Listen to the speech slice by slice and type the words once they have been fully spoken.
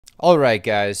All right,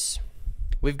 guys,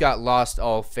 we've got Lost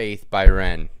All Faith by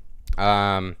Ren.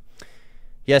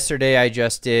 Yesterday I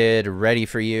just did Ready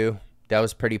for You. That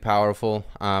was pretty powerful.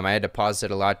 I had to pause it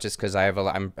a lot just because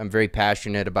I'm very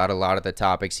passionate about a lot of the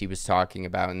topics he was talking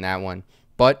about in that one.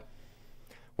 But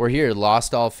we're here,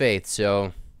 Lost All Faith,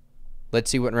 so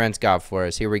let's see what Ren's got for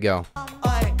us. Here we go. Mate,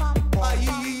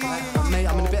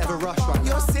 I'm in a bit of a rush right now.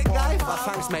 You're a sick guy.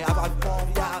 Thanks, mate.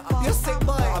 You're sick,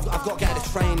 boy. I've got to get out of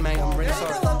the train, mate. I'm really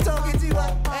sorry. I'm talking to you.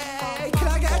 Hey, can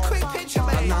I get a quick picture,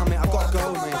 mate? Nah, mate, I've got to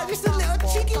go, mate. Just a little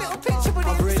cheeky little picture for the Instagram.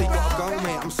 I've really got to go,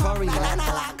 mate. I'm sorry, mate.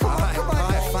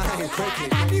 Alright, fine, quickly.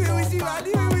 I knew it was you.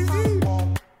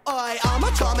 I'm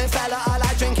a charming fella. I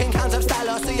like drinking cans of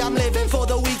Stella. See, I'm living for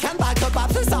the weekend. Bag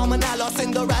kebabs and salmonella.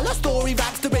 Cinderella story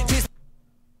rags to riches.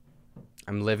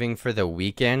 I'm living for the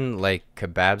weekend like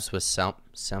kebabs with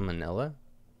salmonella?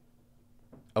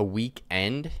 A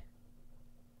weekend?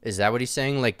 Is that what he's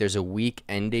saying? Like there's a week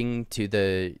ending to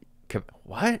the...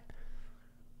 What?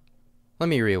 Let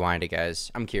me rewind it,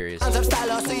 guys. I'm curious.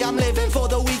 See, I'm living for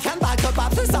the weekend. Bag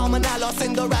kebabs and salmonella.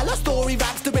 Cinderella story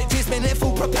rags to riches. Minute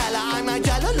full propeller. I'm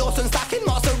Nigella Lawson stacking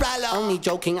mozzarella. Only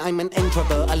joking, I'm an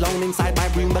introvert. Alone inside my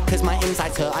room because my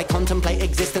insides hurt. I contemplate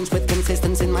existence with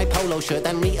consistency in my polo shirt.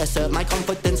 Then reassert my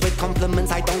confidence with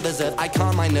compliments I don't deserve. I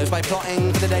calm my nerves by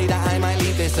plotting for the day that I might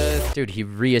leave this earth. Dude, he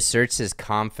reasserts his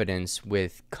confidence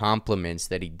with compliments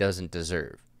that he doesn't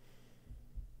deserve.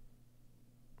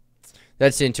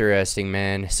 That's interesting,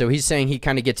 man. So he's saying he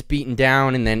kind of gets beaten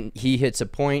down and then he hits a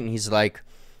point and he's like,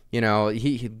 you know,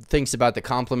 he thinks about the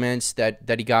compliments that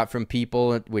he got from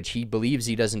people, which he believes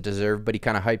he doesn't deserve, but he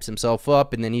kind of hypes himself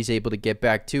up and then he's able to get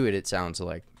back to it, it sounds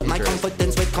like. My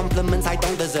confidence with compliments I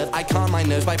don't deserve. I calm my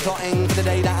nerves by plotting for the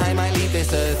day that I might leave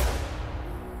this earth.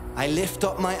 I lift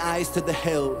up my eyes to the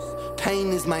hills.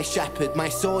 Pain is my shepherd, my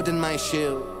sword and my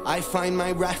shield. I find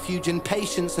my refuge in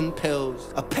patience and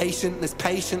pills. A patient that's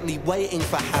patiently waiting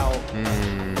for help.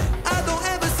 I don't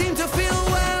ever seem to feel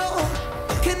well.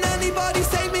 Can anybody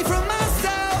save me from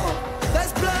myself?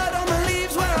 There's blood on the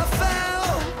leaves where I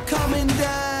fell. Coming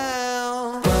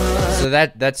down. So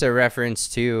that's a reference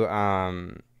to,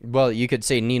 well, you could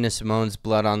say Nina Simone's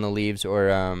Blood on the Leaves or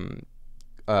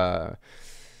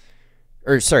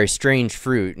sorry, Strange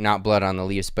Fruit, not Blood on the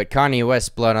Leaves, but Kanye West's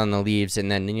Blood on the Leaves,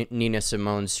 and then Nina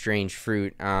Simone's Strange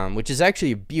Fruit, which is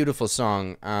actually a beautiful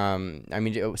song. I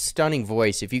mean, stunning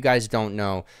voice. If you guys don't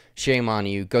know, shame on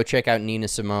you. Go check out Nina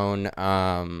Simone,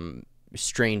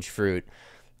 Strange Fruit.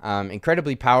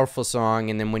 Incredibly powerful song,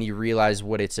 and then when you realize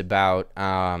what it's about,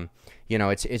 you know,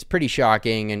 it's pretty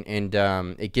shocking, and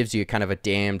it gives you kind of a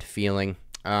damned feeling.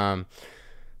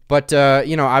 But,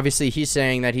 you know, obviously he's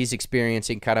saying that he's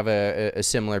experiencing kind of a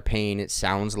similar pain, it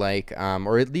sounds like,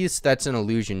 or at least that's an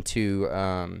allusion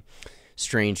to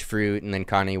Strange Fruit and then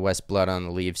Kanye West Blood on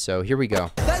the Leaves. So here we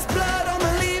go. There's blood on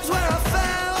the leaves where I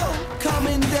fell,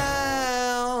 coming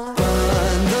down.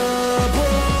 Burn the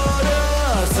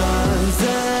border, sons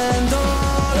and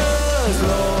daughters,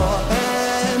 law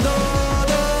and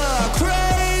order.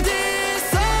 Crave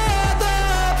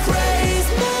disorder, praise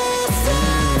more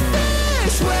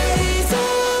selfish ways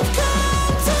have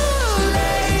come too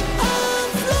late.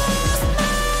 I've lost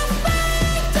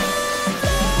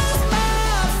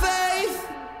my faith.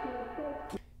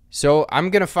 So I'm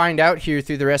going to find out here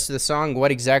through the rest of the song what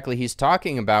exactly he's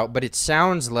talking about, but it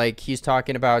sounds like he's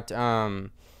talking about, I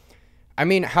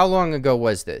mean, how long ago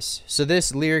was this? So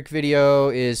this lyric video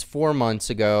is 4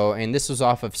 months ago, and this was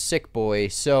off of Sick Boy,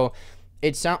 so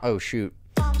it oh shoot.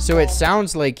 So it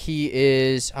sounds like he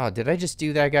is, oh, did I just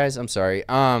do that, guys? I'm sorry.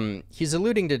 He's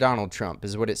alluding to Donald Trump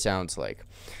is what it sounds like.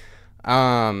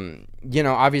 You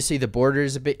know, obviously the border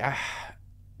is a bit,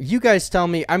 you guys tell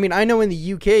me. I mean, I know in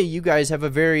the UK, you guys have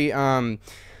a very,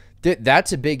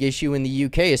 that's a big issue in the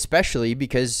UK, especially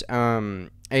because, and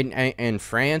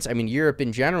France, I mean, Europe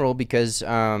in general, because,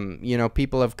 you know,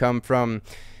 people have come from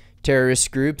terrorist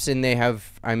groups and they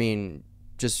have, I mean,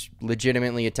 just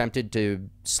legitimately attempted to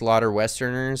slaughter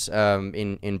Westerners,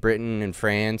 in Britain and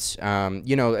France,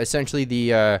 you know, essentially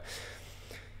the,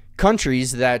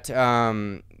 countries that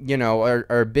you know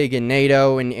are big in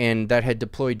NATO and that had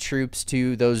deployed troops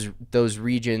to those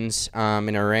regions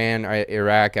in Iran,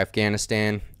 Iraq,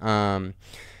 Afghanistan.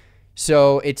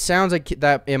 So it sounds like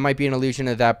that it might be an allusion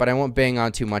to that, but I won't bang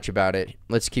on too much about it.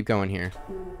 Let's keep going here.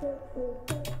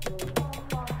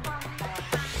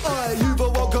 You've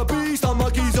awoke a beast, I'm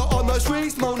a geezer on the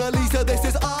streets. Mona Lisa, this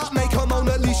is art, make her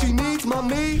Mona Lisa, she needs my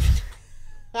meat.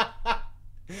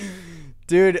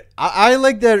 Dude, I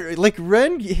like that. Like,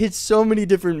 Ren hits so many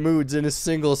different moods in a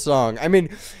single song. I mean,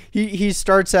 he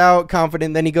starts out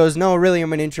confident, then he goes, no, really,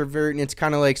 I'm an introvert, and it's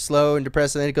kind of like slow and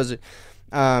depressed, and then it goes,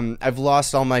 I've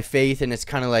lost all my faith, and it's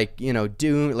kind of like, you know,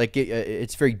 doom, like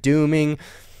it's very dooming.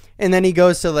 And then he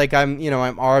goes to like, I'm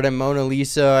art, I'm Mona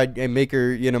Lisa, I make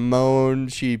her, you know, moan,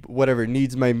 she whatever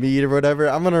needs my meat or whatever.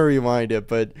 I'm gonna rewind it,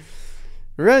 but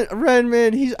Ren,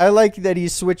 man, I like that he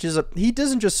switches up. He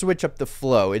doesn't just switch up the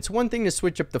flow. It's one thing to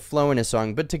switch up the flow in a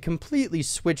song, but to completely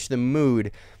switch the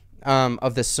mood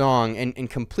of the song and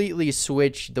completely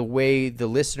switch the way the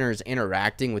listener is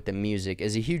interacting with the music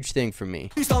is a huge thing for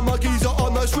me.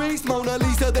 Mona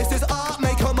Lisa, this is art,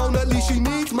 make her Mona Lisa, she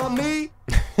needs my meat.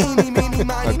 Eeny, meeny,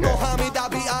 miny, Mohammed,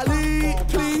 Abi Ali.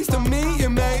 Pleased to meet you,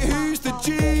 mate, who's the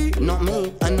G? Not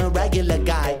me, an irregular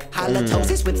guy.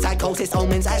 Halitosis with psychosis,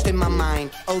 omens etched in my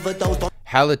mind. Overdose.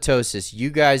 Halitosis, you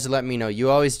guys let me know. You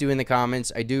always do in the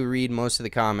comments. I do read most of the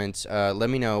comments. Let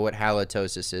me know what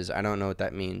halitosis is. I don't know what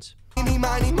that means. Eeny,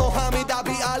 miny, Mohammed,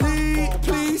 Abi Ali.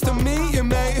 Pleased to meet you,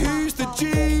 mate, who's the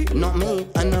G? Not me,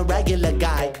 an irregular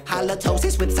guy.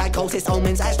 Halitosis with psychosis,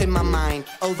 omens etched in my mind.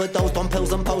 Overdosed on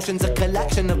pills and potions, a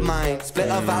collection of mine. Split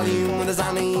a Valium with a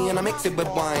Zanny and I mix it with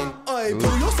wine. Oi,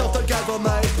 pull yourself together,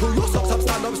 mate. Pull your socks up,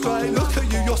 stand up straight. Look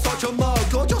at you, you're such a mug.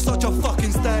 God, you're such a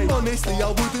fucking stain. Honestly, I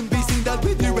wouldn't be seen dead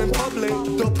with you in public.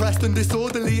 Depressed and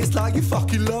disorderly, it's like you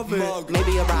fucking love it. Mug.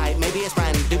 Maybe you're right, maybe it's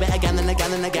friend. Do it again and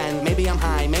again and again. Maybe I'm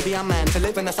high, maybe I'm meant to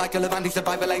live in a cycle of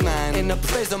anti-survival like man. In a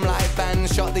prism like Ben,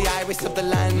 shot the iris of the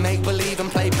land. Make believe and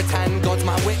play pretend. God's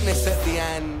my witness at the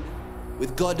end.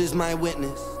 With God as my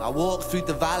witness, I walk through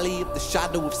the valley of the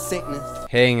shadow of sickness.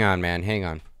 Hang on, man, hang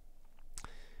on.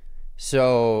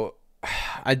 So,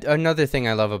 another thing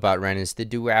I love about Ren is the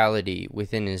duality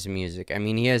within his music. I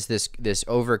mean, he has this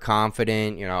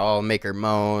overconfident, you know, I'll make her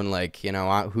moan, like, you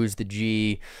know, who's the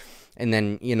G? And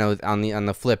then, you know, on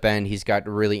the flip end, he's got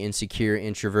a really insecure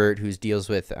introvert who deals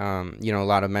with, you know, a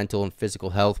lot of mental and physical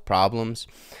health problems.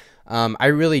 I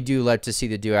really do love to see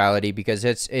the duality because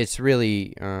it's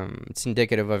really it's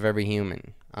indicative of every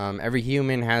human. Every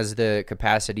human has the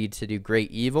capacity to do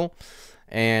great evil,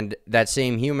 and that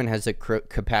same human has the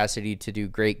capacity to do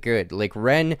great good. Like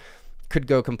Ren could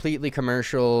go completely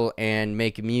commercial and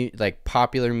make like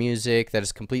popular music that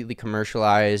is completely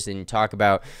commercialized and talk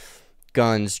about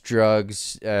guns,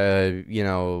 drugs, you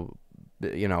know,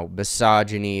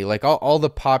 misogyny, like all the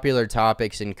popular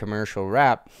topics in commercial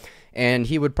rap. And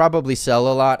he would probably sell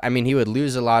a lot. I mean, he would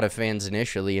lose a lot of fans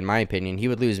initially, in my opinion. He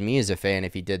would lose me as a fan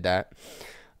if he did that.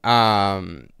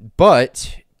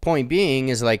 But point being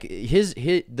is like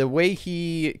the way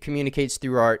he communicates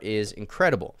through art is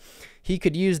incredible. He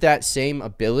could use that same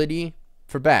ability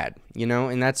for bad, you know,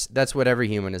 and that's what every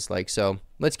human is like. So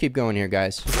let's keep going here,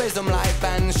 guys. Prism like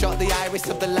Ben, shot the iris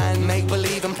of the land. Make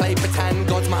believe and play pretend.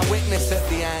 God's my witness at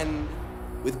the end.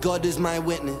 With God as my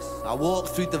witness, I walk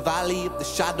through the valley of the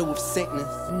shadow of sickness.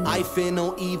 I fear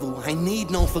no evil, I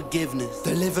need no forgiveness.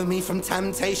 Deliver me from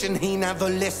temptation, he never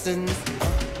listens.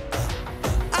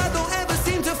 I don't ever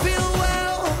seem to feel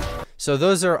well. So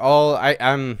those are all,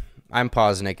 I'm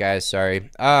pausing it, guys, sorry.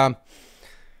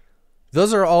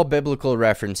 Those are all biblical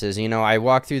references. You know, I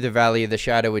walk through the valley of the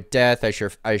shadow of death.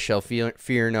 I shall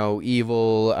fear no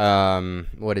evil.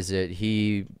 What is it?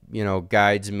 He, you know,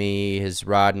 guides me. His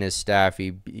rod and his staff.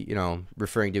 He, you know,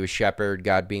 referring to a shepherd.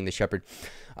 God being the shepherd.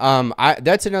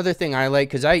 That's another thing I like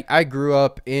because I grew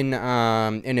up in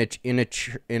a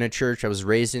church. I was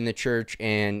raised in the church,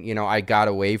 and you know, I got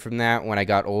away from that when I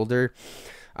got older.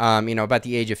 You know, about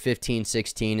the age of 15,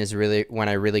 16 is really when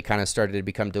I really kind of started to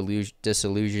become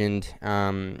disillusioned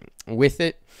with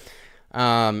it.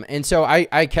 And so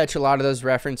I catch a lot of those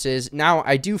references. Now,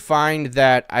 I do find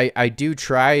that I do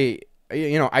try,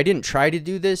 you know, I didn't try to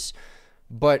do this,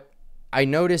 but I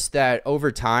noticed that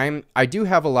over time, I do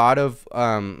have a lot of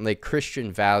like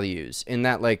Christian values in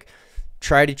that, like,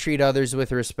 try to treat others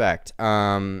with respect,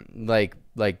 like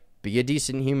be a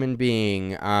decent human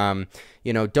being.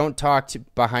 You know, don't talk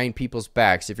behind people's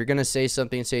backs. If you're going to say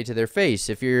something, say it to their face.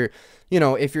 If you're, you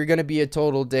know, if you're going to be a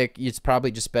total dick, it's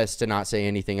probably just best to not say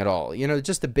anything at all. You know,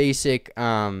 just the basic.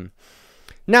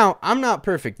 Now, I'm not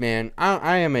perfect, man.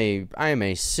 I am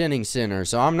a sinning sinner.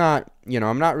 So I'm not, you know,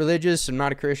 I'm not religious. I'm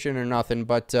not a Christian or nothing.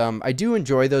 But I do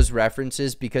enjoy those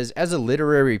references because as a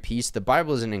literary piece, the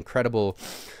Bible is an incredible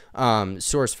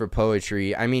source for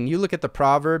poetry. I mean, you look at the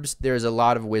Proverbs, there's a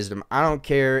lot of wisdom. I don't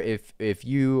care if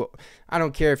you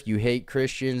hate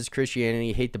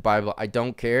Christianity, hate the Bible. I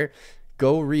don't care.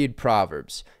 Go read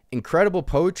Proverbs. Incredible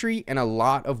poetry and a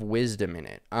lot of wisdom in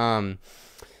it.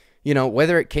 You know,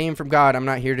 whether it came from God, I'm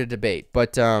not here to debate,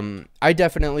 but I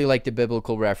definitely like the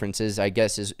biblical references, I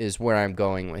guess is where I'm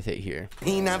going with it here.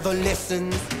 He never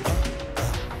listens.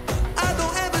 I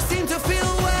don't ever seem to feel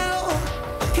well.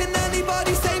 Can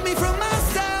anybody save me from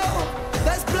myself?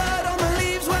 There's blood on the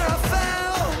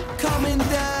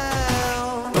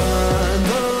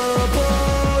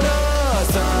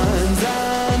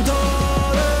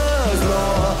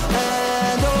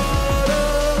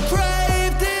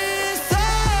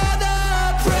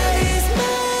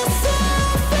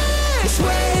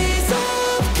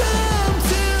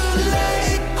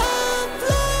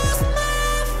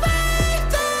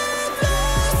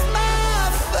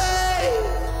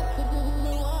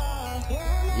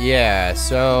Yeah,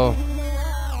 so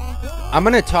I'm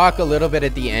gonna talk a little bit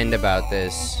at the end about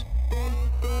this.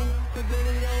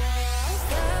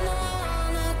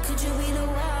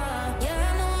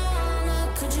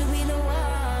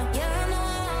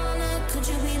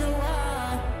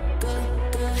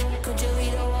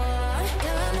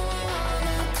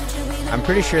 I'm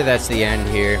pretty sure that's the end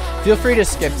here. Feel free to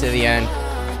skip to the end.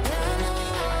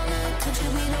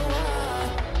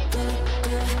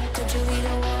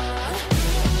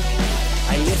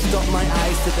 I lift up my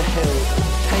eyes to the hill.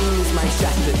 Pain is my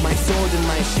shepherd, my sword and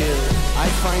my shield. I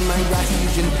find my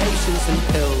refuge in patience and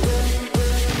pills.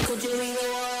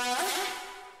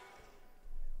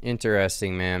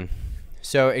 Interesting, man.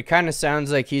 So it kind of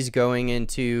sounds like he's going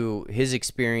into his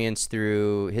experience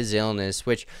through his illness,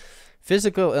 which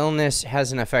physical illness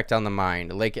has an effect on the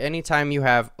mind. Like anytime you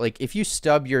have, like if you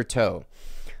stub your toe,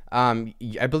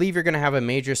 I believe you're going to have a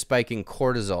major spike in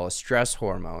cortisol, a stress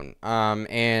hormone.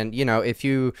 And you know, if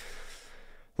you,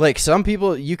 like some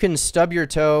people, you can stub your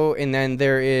toe and then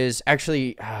there is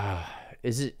actually,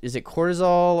 is it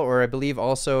cortisol, or I believe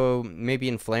also maybe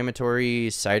inflammatory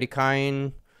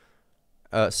cytokines,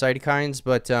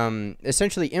 but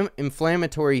essentially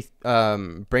inflammatory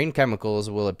brain chemicals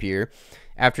will appear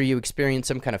after you experience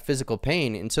some kind of physical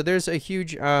pain. And so there's a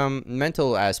huge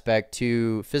mental aspect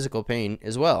to physical pain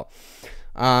as well.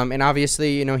 And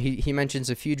obviously, you know, he mentions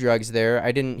a few drugs there.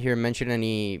 I didn't hear him mention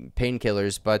any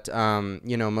painkillers, but,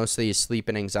 you know, mostly sleep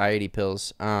and anxiety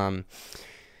pills.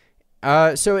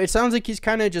 So it sounds like he's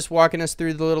kind of just walking us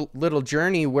through the little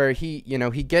journey where he, you know,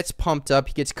 he gets pumped up,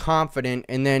 he gets confident,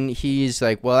 and then he's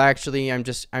like, well, actually,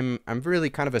 I'm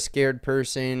really kind of a scared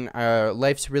person.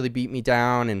 Life's really beat me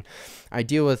down, and I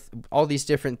deal with all these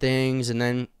different things. And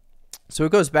then, so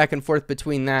it goes back and forth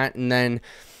between that, and then,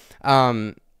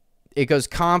 it goes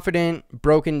confident,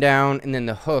 broken down, and then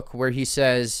the hook where he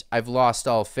says, I've lost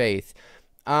all faith.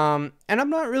 And I'm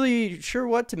not really sure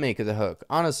what to make of the hook,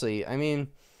 honestly. I mean,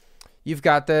 you've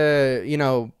got the, you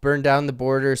know, burn down the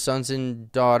border, sons and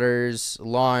daughters,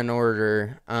 Law and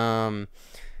Order.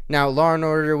 Now, Law and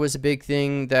Order was a big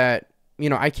thing that, you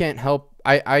know, I can't help.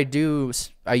 I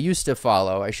used to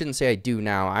follow. I shouldn't say I do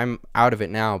now. I'm out of it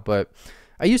now. But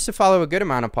I used to follow a good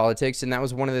amount of politics. And that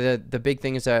was one of the big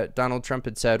things that Donald Trump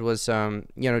had said was, you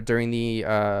know, during the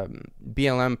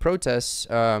BLM protests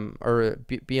or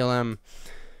BLM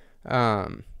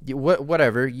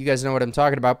whatever, you guys know what I'm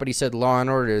talking about, but he said law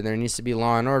and order, there needs to be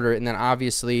law and order. And then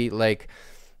obviously, like,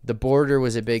 the border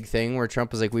was a big thing where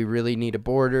Trump was like, we really need a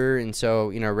border. And so,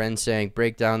 you know, Ren saying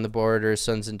break down the border,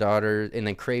 sons and daughters, and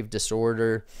then crave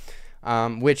disorder,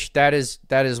 which that is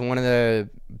one of the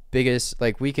biggest,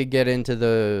 like, we could get into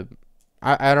the,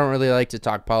 I don't really like to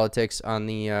talk politics on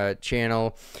the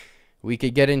channel. We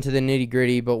could get into the nitty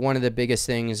gritty, but one of the biggest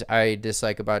things I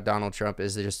dislike about Donald Trump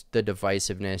is just the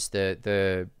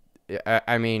divisiveness.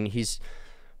 I mean,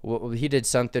 he did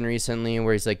something recently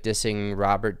where he's like dissing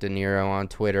Robert De Niro on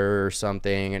Twitter or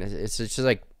something, and it's just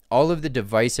like all of the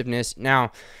divisiveness.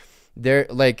 Now,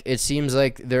 it seems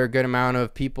like there are a good amount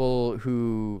of people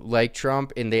who like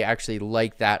Trump, and they actually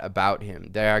like that about him.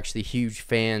 They're actually huge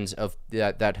fans of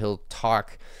that he'll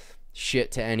talk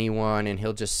shit to anyone, and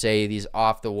he'll just say these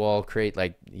off the wall, create,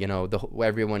 like, you know,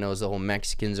 everyone knows the whole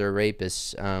Mexicans are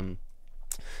rapists.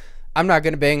 I'm not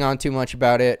going to bang on too much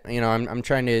about it. You know, I'm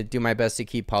trying to do my best to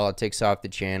keep politics off the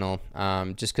channel,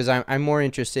 just because I'm more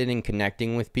interested in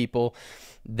connecting with people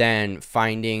than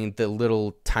finding the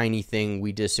little tiny thing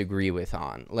we disagree with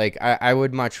on. Like, I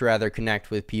would much rather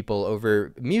connect with people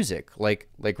over music, like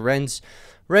Ren's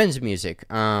music,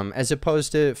 as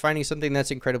opposed to finding something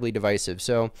that's incredibly divisive.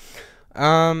 So,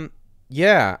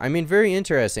 yeah, I mean, very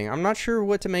interesting. I'm not sure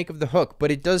what to make of the hook,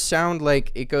 but it does sound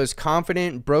like it goes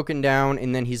confident, broken down,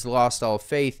 and then he's lost all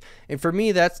faith. And for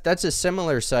me, that's a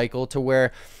similar cycle to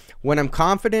where when I'm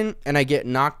confident and I get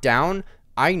knocked down,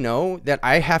 I know that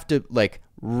I have to, like,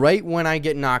 right when I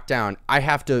get knocked down, I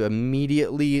have to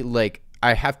immediately, like,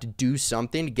 I have to do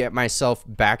something to get myself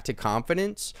back to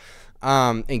confidence,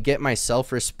 and get my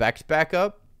self-respect back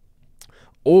up.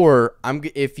 Or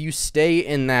if you stay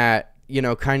in that, you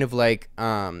know, kind of like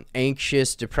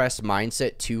anxious, depressed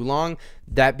mindset too long,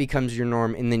 that becomes your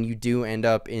norm, and then you do end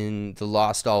up in the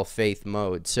lost all faith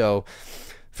mode. So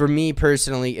for me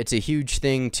personally, it's a huge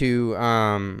thing to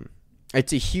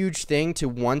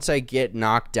once I get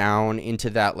knocked down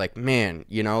into that, like, man,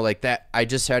 you know, like that, I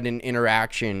just had an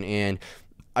interaction and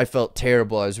I felt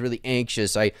terrible. I was really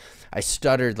anxious. I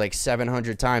stuttered like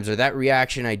 700 times, or that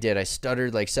reaction I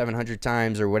stuttered like 700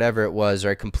 times, or whatever it was,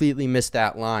 or I completely missed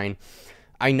that line.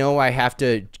 I know I have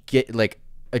to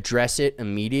address it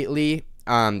immediately,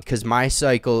 because my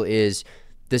cycle is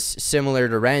this similar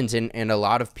to Ren's and a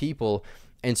lot of people.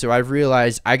 And so I've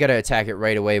realized I got to attack it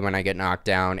right away when I get knocked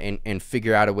down and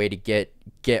figure out a way to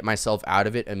get myself out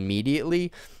of it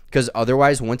immediately. Because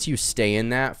otherwise, once you stay in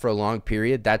that for a long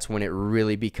period, that's when it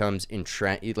really becomes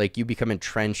entrenched. Like, you become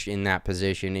entrenched in that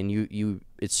position, and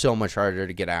it's so much harder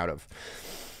to get out of.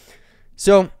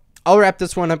 So I'll wrap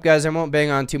this one up, guys. I won't bang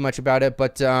on too much about it,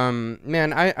 but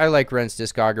man, I like Ren's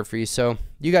discography. So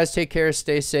you guys take care,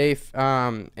 stay safe,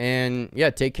 and yeah,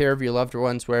 take care of your loved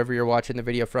ones wherever you're watching the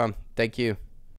video from. Thank you.